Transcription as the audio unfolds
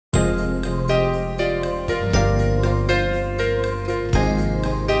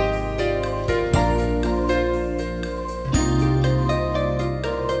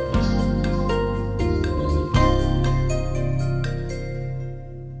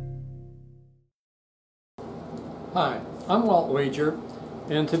Hi, I'm Walt Wager,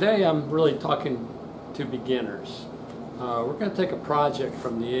 and today I'm really talking to beginners. We're going to take a project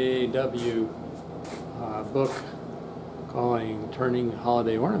from the AAW book calling Turning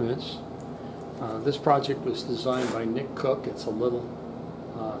Holiday Ornaments. This project was designed by Nick Cook. It's a little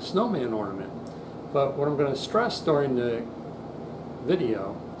snowman ornament. But what I'm going to stress during the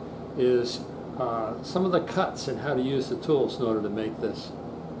video is some of the cuts and how to use the tools in order to make this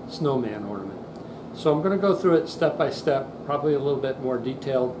snowman ornament. So I'm going to go through it step by step, probably a little bit more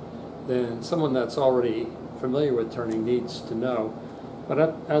detailed than someone that's already familiar with turning needs to know.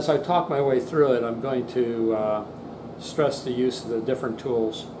 But as I talk my way through it, I'm going to stress the use of the different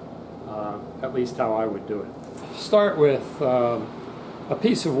tools, at least how I would do it. Start with a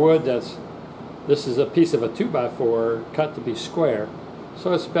piece of wood this is a piece of a 2x4 cut to be square.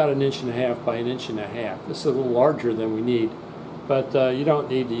 So it's about 1.5 inches by 1.5 inches. This is a little larger than we need, but you don't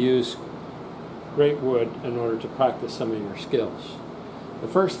need to use great wood in order to practice some of your skills. The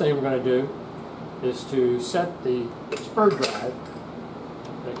first thing we're going to do is to set the spur drive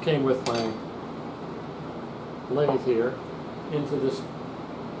that came with my lathe here into this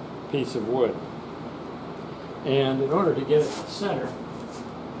piece of wood. And in order to get it to center,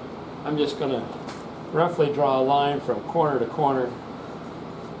 I'm just going to roughly draw a line from corner to corner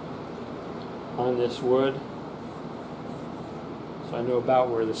on this wood, so I know about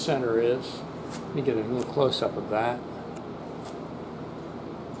where the center is. Let me get a little close-up of that.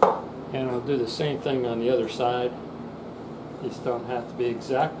 And I'll do the same thing on the other side. These don't have to be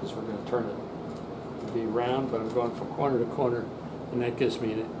exact because we're going to turn it to be round, but I'm going from corner to corner, and that gives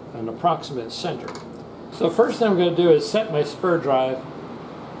me an approximate center. So first thing I'm going to do is set my spur drive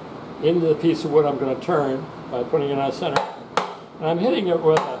into the piece of wood I'm going to turn by putting it on center. And I'm hitting it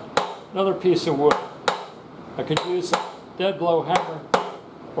with another piece of wood. I could use a dead blow hammer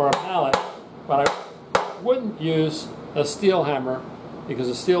or a mallet, but I wouldn't use a steel hammer because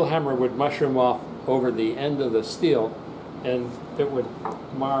a steel hammer would mushroom off over the end of the steel and it would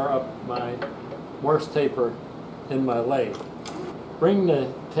mar up my Morse taper in my lathe. Bring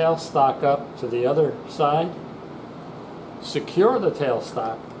the tailstock up to the other side, secure the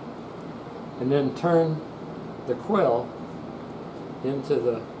tailstock, and then turn the quill into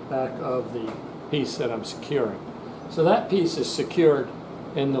the back of the piece that I'm securing. So that piece is secured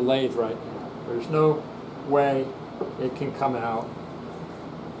in the lathe right now. There's no way it can come out.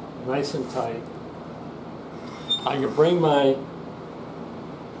 Nice and tight. I can bring my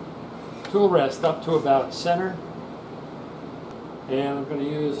tool rest up to about center, and I'm going to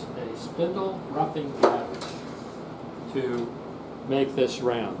use a spindle roughing gouge to make this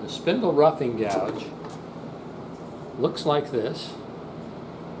round. The spindle roughing gouge looks like this.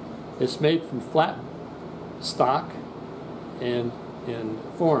 It's made from flat stock and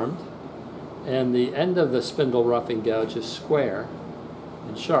formed, and the end of the spindle roughing gouge is square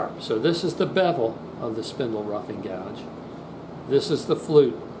and sharp. So this is the bevel of the spindle roughing gouge. This is the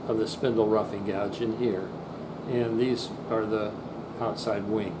flute of the spindle roughing gouge in here, and these are the outside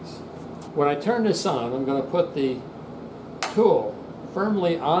wings. When I turn this on, I'm going to put the tool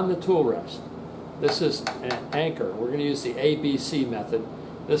firmly on the tool rest. This is an anchor. We're going to use the ABC method.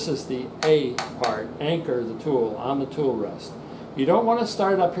 This is the A part, anchor the tool on the tool rest. You don't want to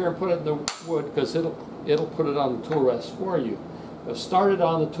start it up here and put it in the wood because it'll put it on the tool rest for you. But start it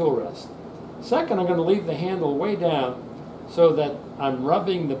on the tool rest. Second, I'm going to leave the handle way down so that I'm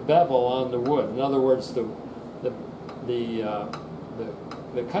rubbing the bevel on the wood. In other words, the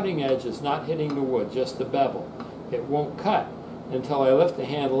cutting edge is not hitting the wood, just the bevel. It won't cut until I lift the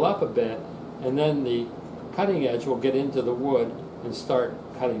handle up a bit, and then the cutting edge will get into the wood and start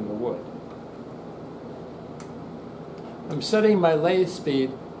cutting the wood. I'm setting my lathe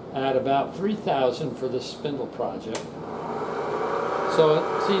speed at about 3,000 for this spindle project. So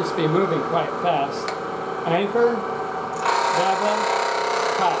it seems to be moving quite fast. Anchor, bevel,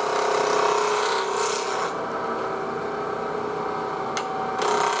 cut.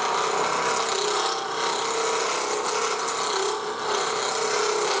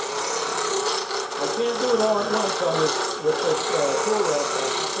 I can't do it all at once on this, with this tool rest.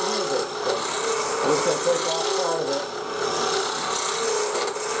 It's a little bit, so I'm just going to take off part of it.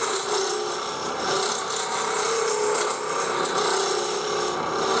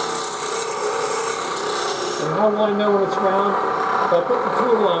 And how will I know when it's round? If I put the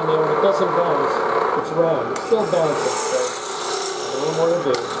tool on there and it doesn't bounce, it's round. It's still bouncing, so a little more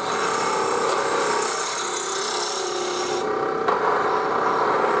to do.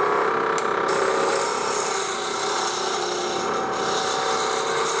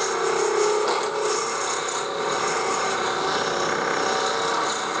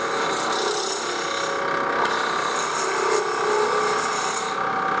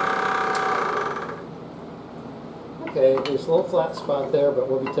 There's a little flat spot there, but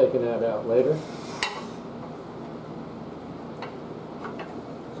we'll be taking that out later.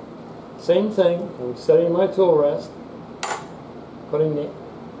 Same thing, I'm setting my tool rest, putting the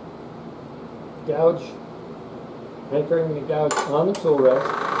gouge, anchoring the gouge on the tool rest,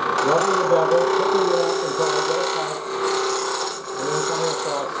 rubbing the bevel, picking it up until I get it tight, and then coming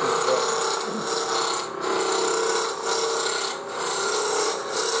across this way.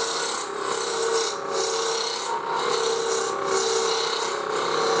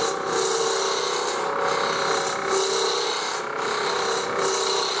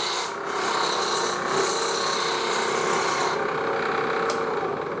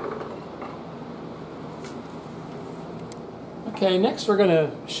 Okay, next we're going to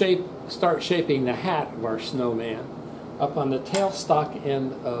start shaping the hat of our snowman up on the tailstock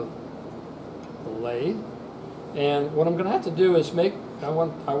end of the lathe. And what I'm going to have to do is I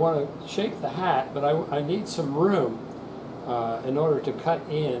want to shape the hat, but I need some room in order to cut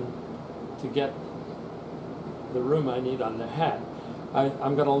in to get the room I need on the hat.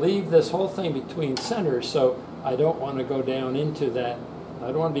 I'm going to leave this whole thing between centers, so I don't want to go down into that. I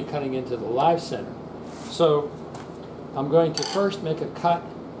don't want to be cutting into the live center. So I'm going to first make a cut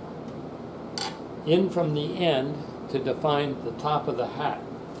in from the end to define the top of the hat.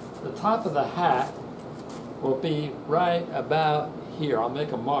 The top of the hat will be right about here. I'll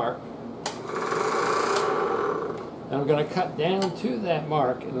make a mark. And I'm going to cut down to that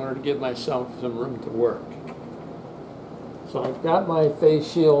mark in order to give myself some room to work. So I've got my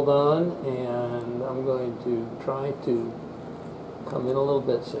face shield on, and I'm going to try to come in a little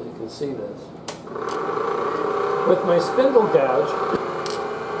bit so you can see this. With my spindle gouge,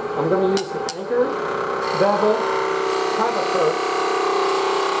 I'm going to use the anchor, bevel, top approach,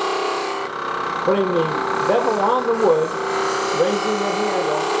 putting the bevel on the wood, raising the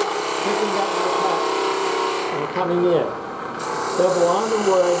handle, picking up my cut, and coming in. Bevel on the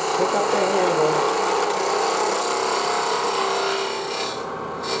wood, pick up the handle,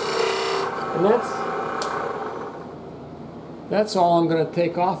 and that's all I'm going to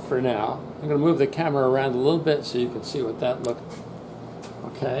take off for now. I'm going to move the camera around a little bit so you can see what that looks like.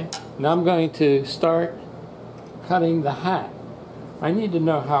 Okay, now I'm going to start cutting the hat. I need to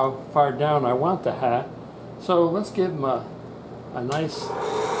know how far down I want the hat, so let's give him a nice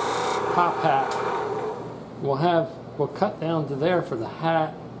top hat. We'll cut down to there for the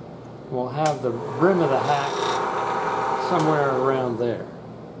hat. We'll have the brim of the hat somewhere around there.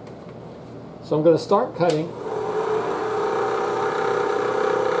 So I'm going to start cutting.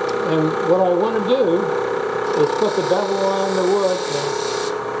 And what I want to do is put the bevel on the wood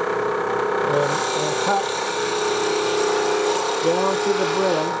and cut down to the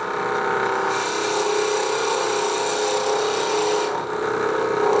brim.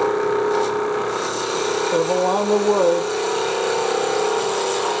 Bevel on the wood.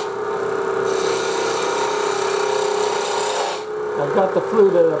 I've got the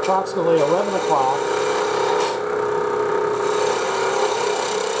flute at approximately 11 o'clock.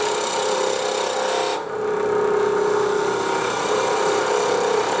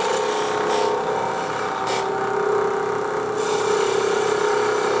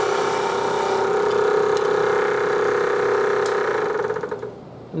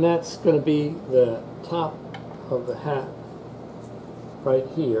 And that's going to be the top of the hat right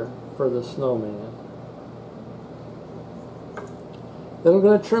here for the snowman. Then I'm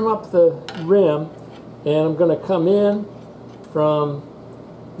going to trim up the rim, and I'm going to come in from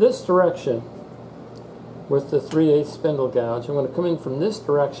this direction with the 3/8 spindle gouge. I'm going to come in from this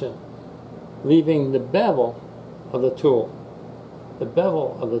direction, leaving the bevel of the tool. The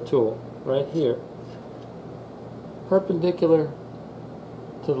bevel of the tool right here, perpendicular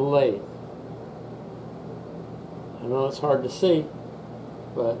to the lathe. I know it's hard to see,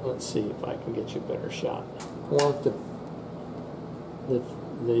 but let's see if I can get you a better shot. I want the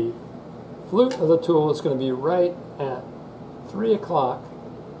flute of the tool is going to be right at 3 o'clock.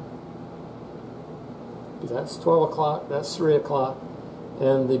 That's 12 o'clock, that's 3 o'clock,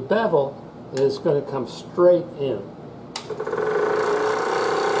 and the bevel is going to come straight in.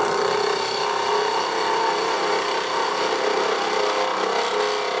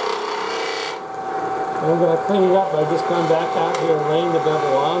 I'm going to clean it up by just coming back out here and laying the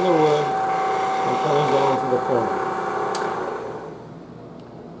bevel on the wood and coming down to the corner.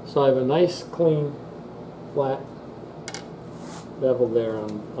 So I have a nice, clean, flat bevel there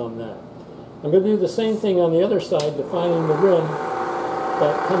on that. I'm going to do the same thing on the other side, defining the rim,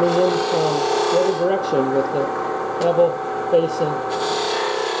 but coming in from the other direction with the bevel facing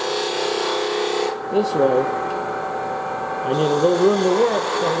this way. I need a little room to work,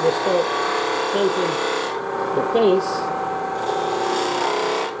 so I'm going to start shaping the face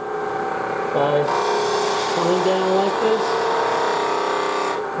by coming down like this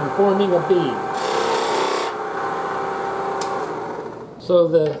and forming a bead. So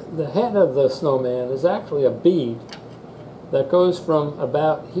the head of the snowman is actually a bead that goes from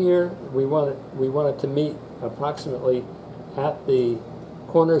about here. We want it to meet approximately at the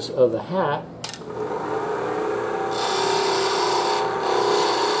corners of the hat.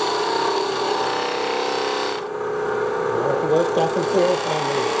 Work back and forth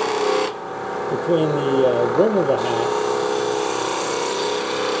between the brim of the hat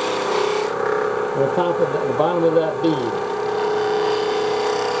and the top of the bottom of that bead.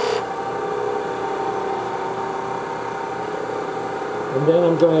 And then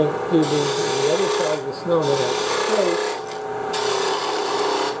I'm going to do the other side of the snowman straight,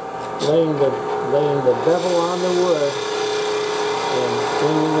 laying the bevel on the wood and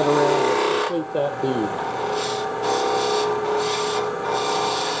bringing it around to complete that bead.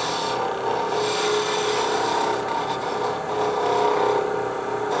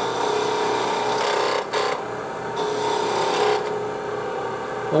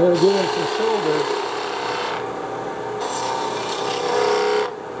 I'm going to give him some shoulders.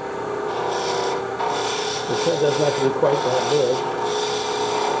 The head doesn't have to be quite that big.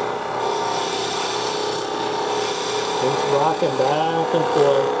 Just rocking back and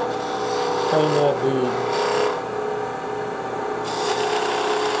forth, playing that bead.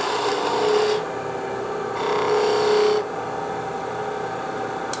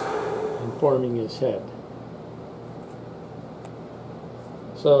 And forming his head.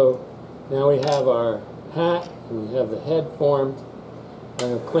 So now we have our hat and we have the head formed. I'm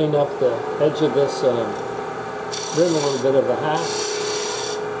going to clean up the edge of this rim a little bit of the hat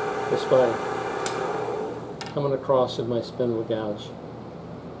just by coming across with my spindle gouge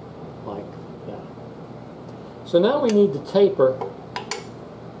like that. So now we need to taper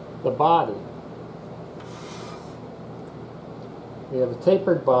the body. We have a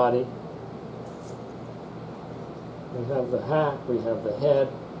tapered body. We have the hat, we have the head,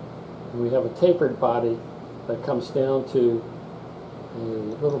 and we have a tapered body that comes down to a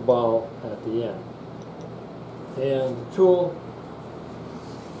little ball at the end. And the tool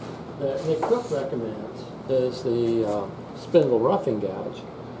that Nick Cook recommends is the spindle roughing gouge.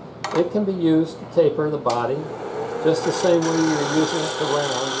 It can be used to taper the body just the same way you're using it to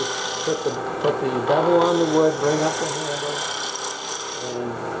round. Just put the bevel on the wood, bring up the handle,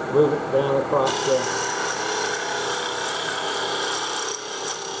 and move it down across the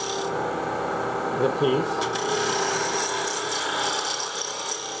piece.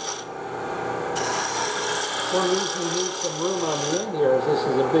 One reason you need some room on the end here is this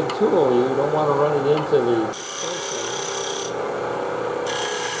is a big tool. You don't want to run it into the person.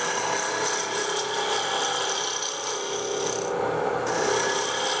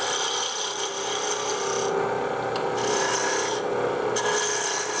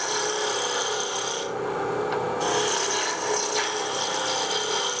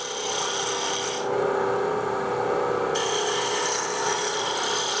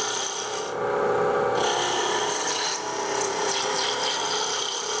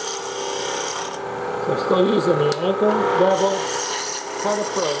 I'm still using the anchor bevel cut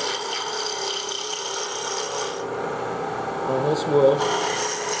approach on this wood.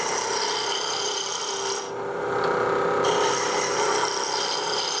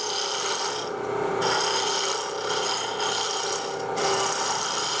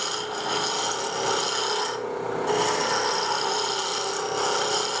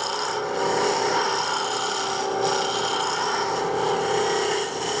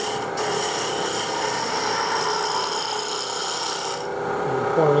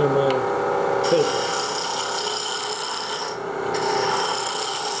 Forming my tape.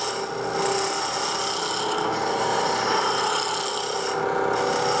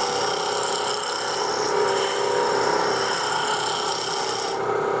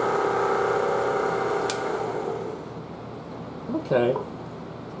 Okay,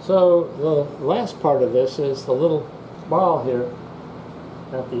 so the last part of this is the little ball here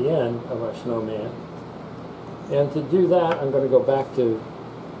at the end of our snowman. And to do that, I'm going to go back to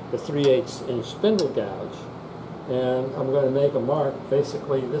the 3/8 inch spindle gouge, and I'm going to make a mark.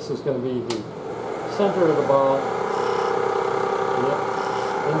 Basically, this is going to be the center of the ball, the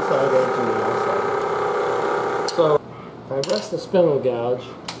inside edge and the outside. So if I rest the spindle gouge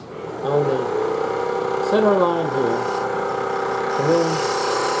on the center line here, and then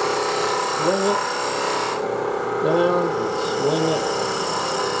swing it down and swing it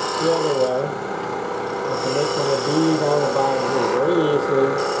the other way, I can make a bead on the bottom here very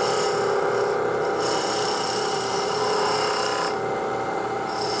easily.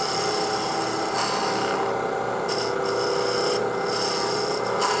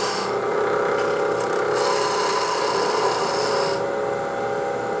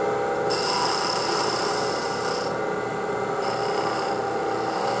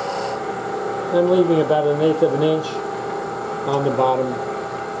 I'm leaving about 1/8 of an inch on the bottom.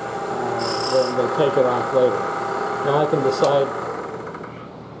 Then we'll take it off later. Now I can decide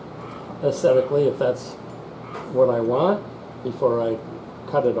aesthetically if that's what I want before I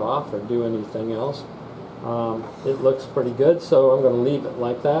cut it off or do anything else. It looks pretty good, so I'm going to leave it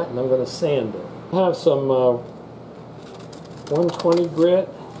like that, and I'm going to sand it. I have some 120 grit.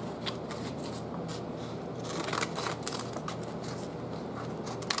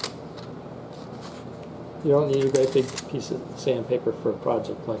 You don't need a great big piece of sandpaper for a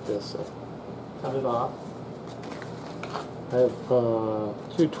project like this, so cut it off. I have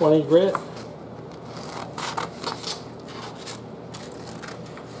 220 grit.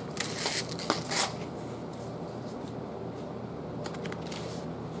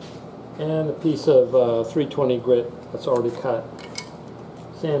 And a piece of 320 grit that's already cut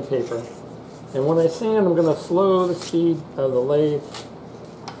sandpaper. And when I sand, I'm going to slow the speed of the lathe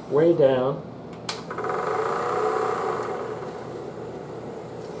way down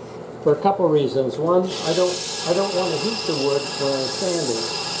for a couple reasons. One, I don't want to heat the wood when I'm sanding.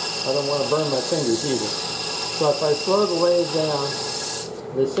 I don't want to burn my fingers either. So if I slow the lathe down,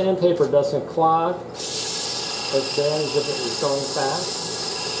 the sandpaper doesn't clog as bad as if it was going fast.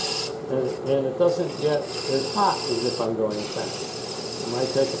 And it doesn't get as hot as if I'm going fast. It might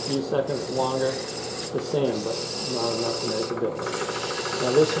take a few seconds longer to sand, but not enough to make a difference.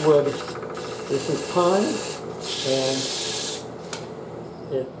 Now this wood, this is pine, and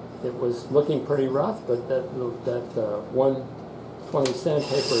it was looking pretty rough, but that 120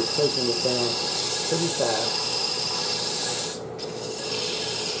 sandpaper is taking it down pretty fast.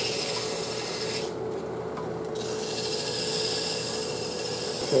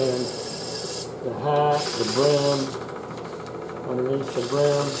 And the hat, the brim, underneath the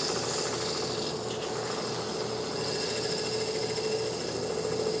brim.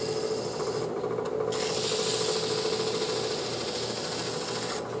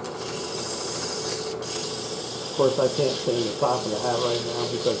 Of course, I can't sand the top of the hat right now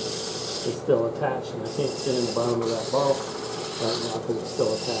because it's still attached, and I can't sand the bottom of that ball right now because it's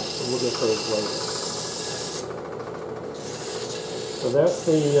still attached. So we'll get those later. So that's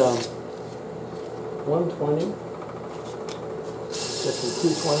the 120. Get some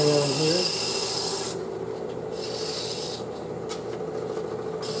 220 on here.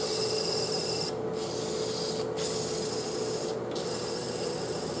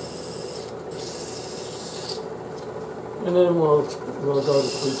 And then we'll go to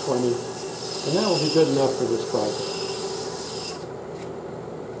 320, and that will be good enough for this project.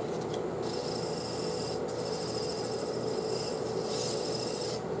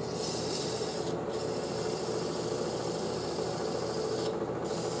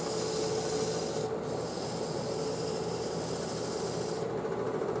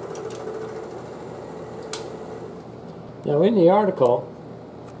 Now in the article,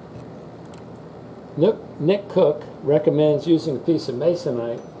 Nick Cook recommends using a piece of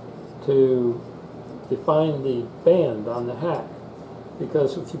masonite to define the band on the hat,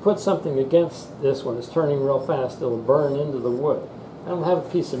 because if you put something against this when it's turning real fast, it'll burn into the wood. I don't have a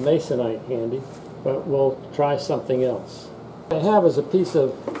piece of masonite handy, but we'll try something else. What I have is a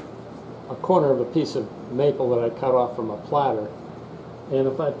corner of a piece of maple that I cut off from a platter, and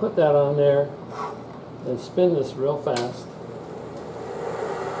if I put that on there and spin this real fast,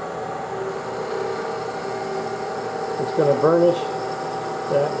 it's going to burnish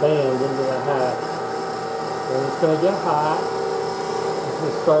that band into the hat, and it's going to get hot. It's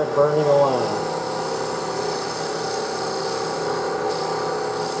going to start burning a line.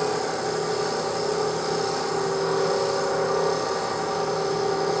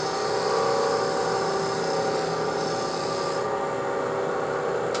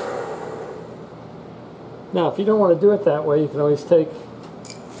 Now, if you don't want to do it that way, you can always take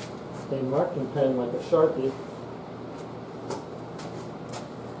a marking pen like a Sharpie,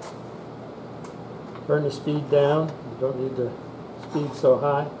 turn the speed down, you don't need the speed so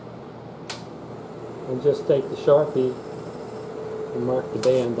high, and just take the Sharpie and mark the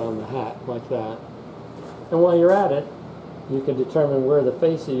band on the hat like that. And while you're at it, you can determine where the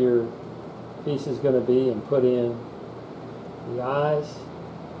face of your piece is going to be and put in the eyes,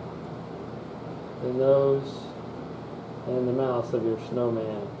 the nose, and the mouth of your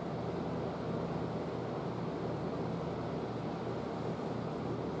snowman.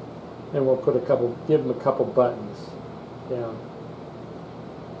 And we'll put give them a couple buttons down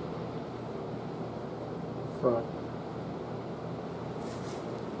front.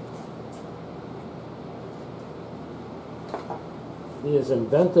 Be as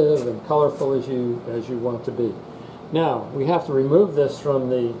inventive and colorful as you want to be. Now we have to remove this from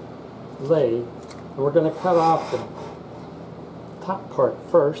the lathe, and we're going to cut off the top part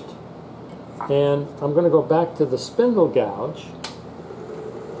first. And I'm going to go back to the spindle gouge,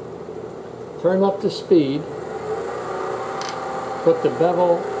 turn up the speed, put the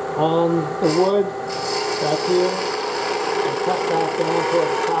bevel on the wood back here, and cut back down toward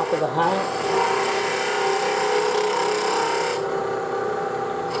the top of the hat.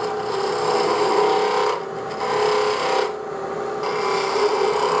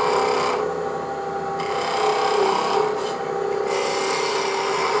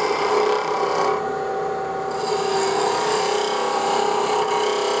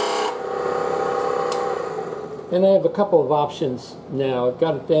 And I have a couple of options now. I've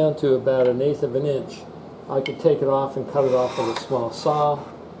got it down to about 1/8 of an inch. I could take it off and cut it off with a small saw,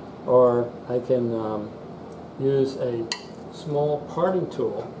 or I can use a small parting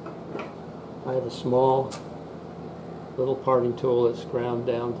tool. I have a small little parting tool that's ground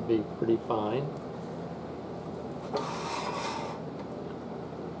down to be pretty fine.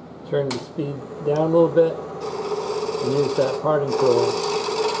 Turn the speed down a little bit and use that parting tool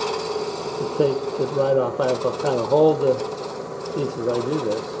to take it right off. I have to kind of hold the piece as I do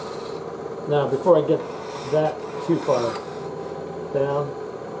this. Now, before I get that too far down,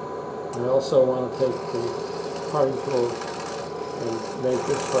 I also want to take the parting tool and make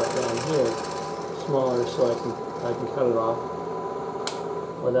this part down here smaller so I can cut it off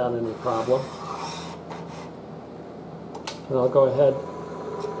without any problem. And I'll go ahead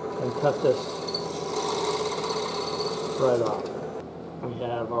and cut this right off. We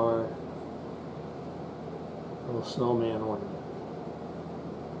have our little snowman ornament.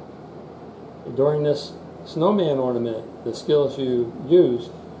 During this snowman ornament, the skills you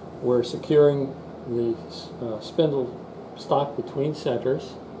used were securing the spindle stock between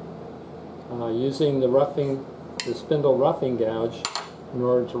centers, using the spindle roughing gouge in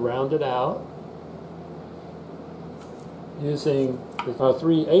order to round it out, using the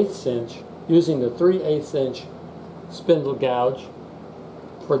 3/8 inch, using the 3/8 inch spindle gouge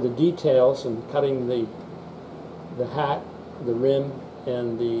for the details and cutting the hat, the rim,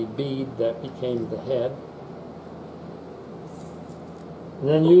 and the bead that became the head. And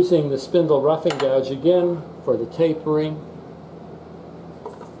then using the spindle roughing gouge again for the tapering,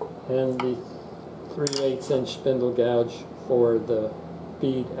 and the 3/8 inch spindle gouge for the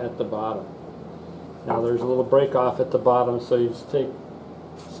bead at the bottom. Now there's a little break off at the bottom, so you just take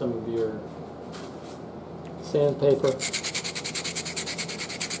some of your sandpaper,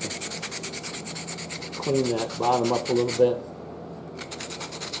 clean that bottom up a little bit.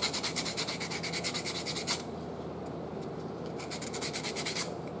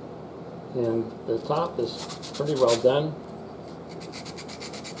 And the top is pretty well done.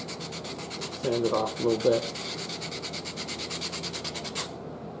 Sand it off a little bit.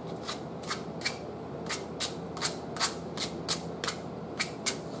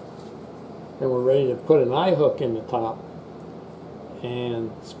 And we're ready to put an eye hook in the top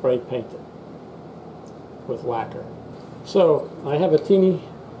and spray paint it with lacquer. So I have a tiny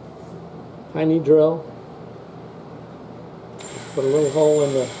drill. Put a little hole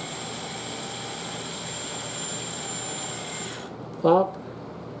in the top.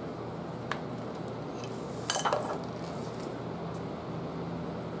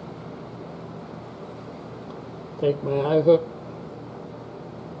 Take my eye hook.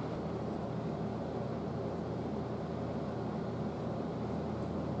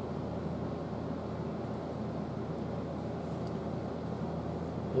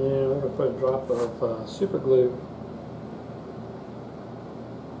 And we're going to put a drop of super glue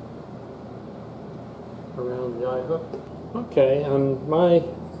around the eye hook. Okay, on my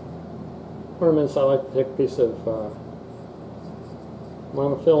ornaments I like to take a piece of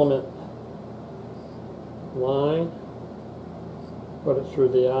monofilament line, put it through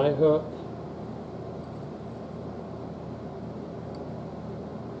the eye hook,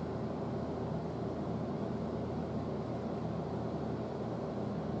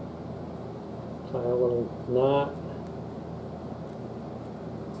 tie a little knot,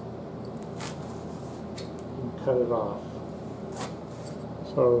 and cut it off.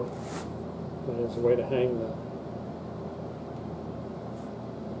 So there's a way to hang the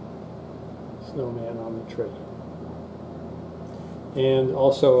snowman on the tree. And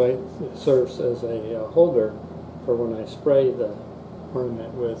also it serves as a holder for when I spray the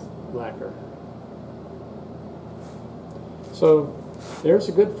ornament with lacquer. So there's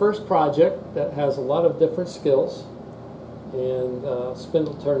a good first project that has a lot of different skills and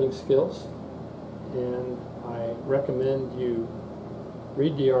spindle turning skills, and I recommend you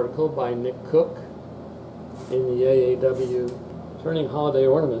read the article by Nick Cook in the AAW Woodturning Holiday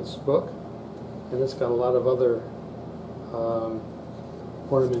Ornaments book, and it's got a lot of other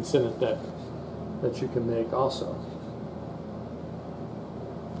ornaments in it that you can make also.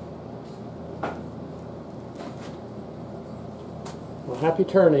 Well, happy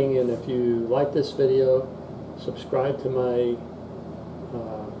turning, and if you like this video, subscribe to my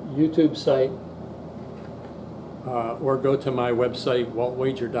YouTube site, or go to my website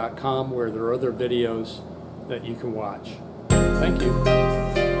waltwager.com, where there are other videos that you can watch. Thank you.